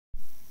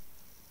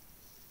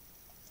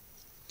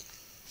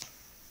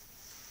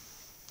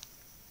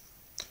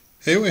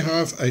Here we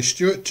have a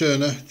Stuart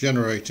Turner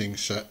generating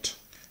set,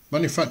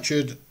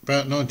 manufactured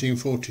about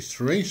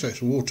 1943, so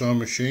it's a wartime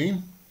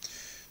machine.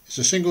 It's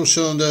a single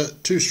cylinder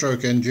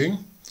 2-stroke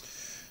engine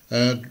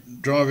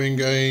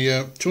driving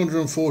a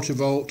 240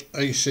 volt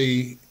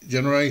AC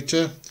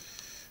generator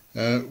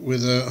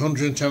with a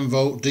 110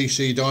 volt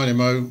DC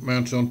dynamo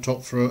mounted on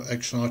top for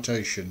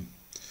excitation.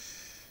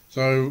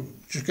 So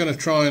just going to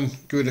try and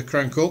give it a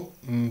crank up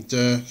and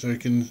so you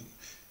can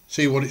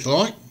see what it's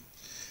like.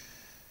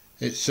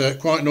 It's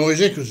quite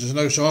noisy because there's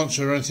no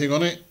silencer or anything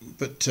on it,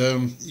 but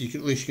at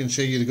least you can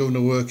see the governor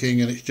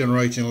working and it's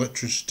generating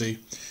electricity.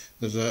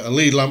 There's a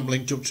lead lamp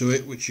linked up to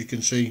it which you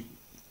can see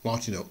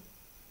lighting up.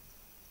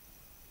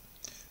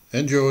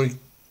 Enjoy.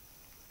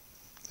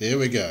 Here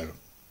we go.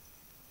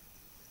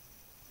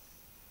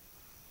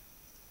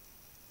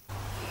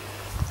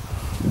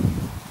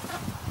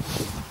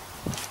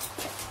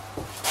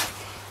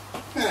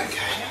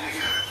 Okay, here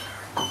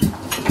we go.